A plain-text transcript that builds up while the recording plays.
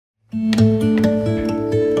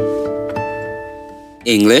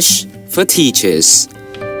English for Teachers.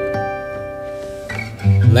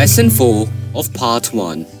 Lesson 4 of Part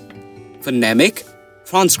 1. Phonemic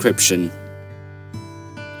Transcription.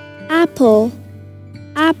 Apple,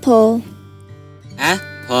 apple.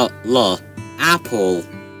 Apple, apple.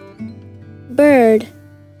 Bird,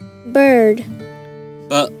 bird.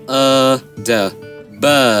 Bird,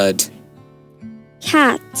 bird.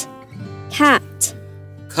 Cat, cat.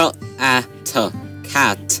 Cat,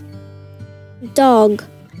 cat. Dog,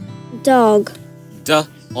 dog. Dog,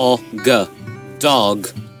 dog.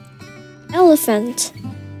 Elephant,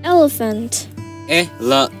 elephant.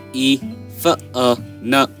 Elephant,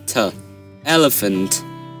 elephant.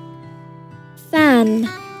 Fan,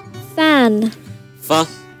 fan. Fan,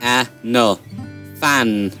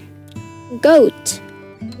 fan. Goat,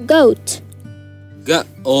 goat.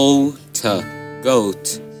 Goat,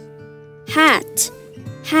 goat. Hat,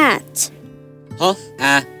 hat.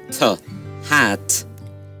 Hat, hat.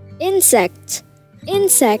 Insect,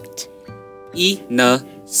 insect.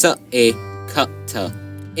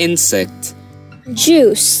 Insect.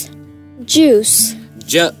 Juice, juice.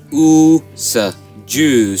 Juice,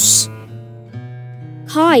 juice.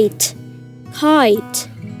 Kite, kite.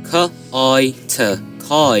 Kite,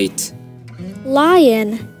 kite.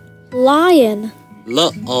 Lion, lion.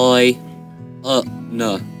 Lion.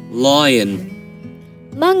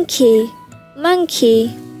 Monkey,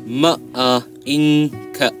 monkey.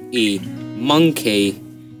 Monkey.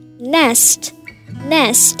 Nest,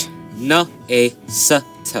 nest. Nest.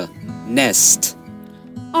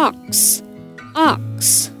 Ox,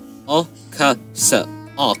 ox.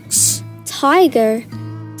 Ox. Tiger,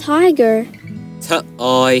 tiger.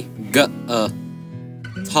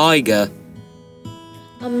 Tiger.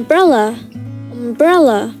 Umbrella,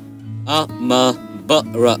 umbrella.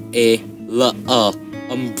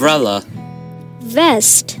 Umbrella.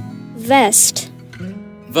 Vest, vest.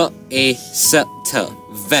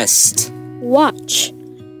 Vest. Watch,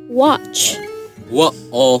 watch.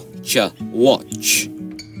 Watch.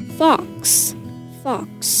 Fox,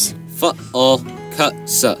 fox.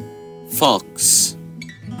 Fox.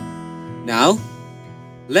 Now,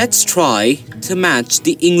 let's try to match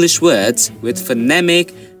the English words with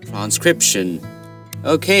phonemic transcription.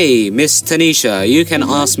 Okay, Miss Tanisha, you can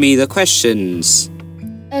ask me the questions.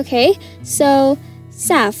 Okay, so,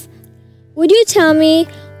 Saf, would you tell me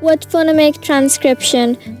what phonemic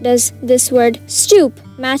transcription does this word stoop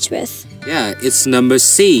match with? Yeah, it's number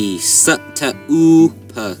C.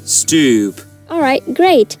 Stoop. Alright,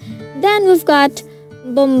 great. Then we've got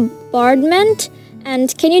bombardment.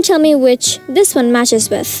 And can you tell me which this one matches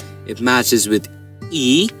with? It matches with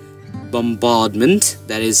E. Bombardment.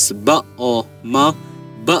 That is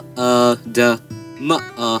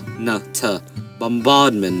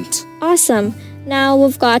bombardment. Awesome. Now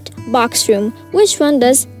we've got box room. Which one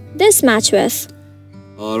does this match with?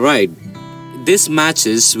 Alright. This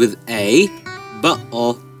matches with A.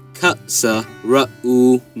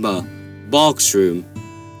 Box room.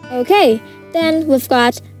 Okay. Then we've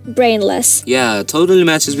got brainless. Yeah, totally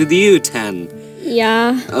matches with you, Tan.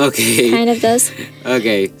 Yeah. Okay. Kind of does.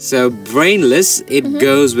 Okay, so brainless, it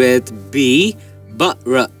goes with B.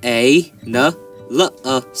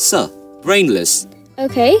 Brainless.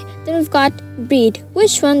 Okay. Then we've got breed.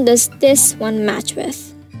 Which one does this one match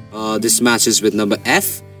with? This matches with number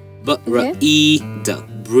F.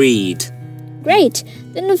 Breed. Great.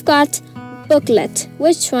 Then we've got booklet.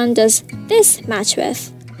 Which one does this match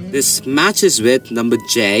with? This matches with number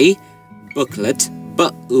J. Booklet.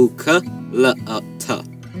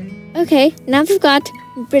 Okay, now we've got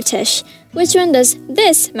British. Which one does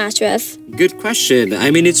this match with? Good question.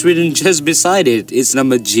 I mean, it's written just beside it. It's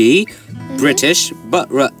number G. British.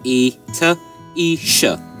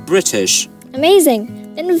 British.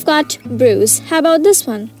 Amazing. Then we've got bruise. How about this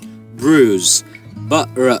one? Bruise.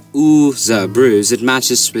 Bruise. It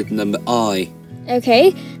matches with number I.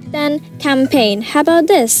 Okay, then campaign. How about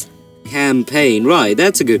this? Campaign. Right,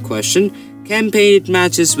 that's a good question. Campaign, it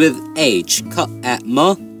matches with H.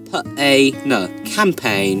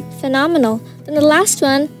 Campaign. Phenomenal. Then the last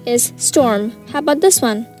one is storm. How about this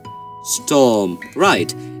one? Storm.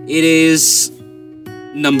 Right. It is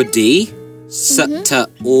number D. Storm.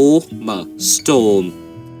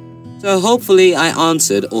 So hopefully I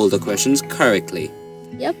answered all the questions correctly.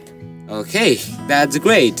 Yep. Okay, that's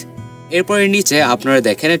great. এরপরে নিচে আপনারা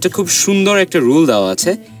দেখেন একটা খুব সুন্দর একটা rule দেওয়া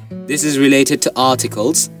আছে. This is related to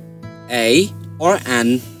articles. A or an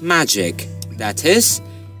magic. That is,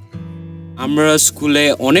 আমরা স্কুলে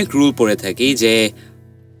অনেক রুল পড়ে থাকি যে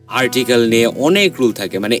আর্টিকেল নিয়ে অনেক রুল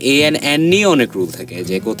থাকে, মানে এ এন এন নিয়ে অনেক রুল থাকে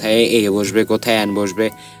যে কোথায় এ বসবে কোথায় এন বসবে,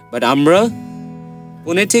 But আমরা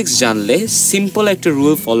phonetics জানলে simple একটা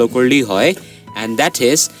rule follow করলেই হয়, and that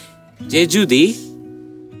is যে যদি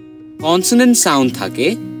consonant sound থাকে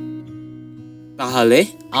তাহলে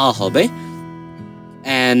আ হবে,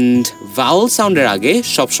 and vowel sound এর আগে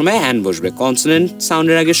সবসময় an বসবে। consonant sound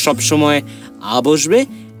এর আগে সবসময় আ বসবে,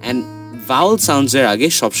 and vowel sounds এর আগে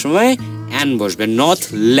সবসময় an বসবে, not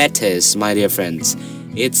letters, my dear friends.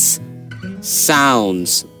 It's sounds.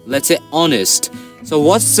 Let's say honest. So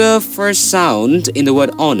what's the first sound in the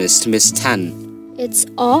word honest, Miss Tan? It's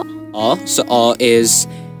a. So is,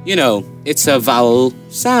 it's a vowel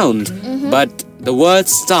sound, but the word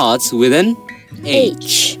starts with an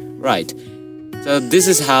H. Right. So this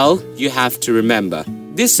is how you have to remember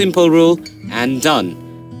this simple rule, and done.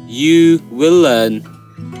 You will learn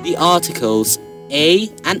the articles a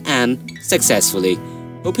and an successfully.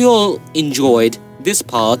 Hope you all enjoyed this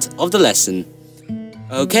part of the lesson.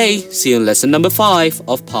 Okay, see you in lesson number 5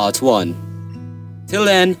 of part 1. Till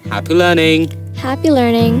then, happy learning. Happy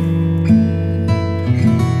learning.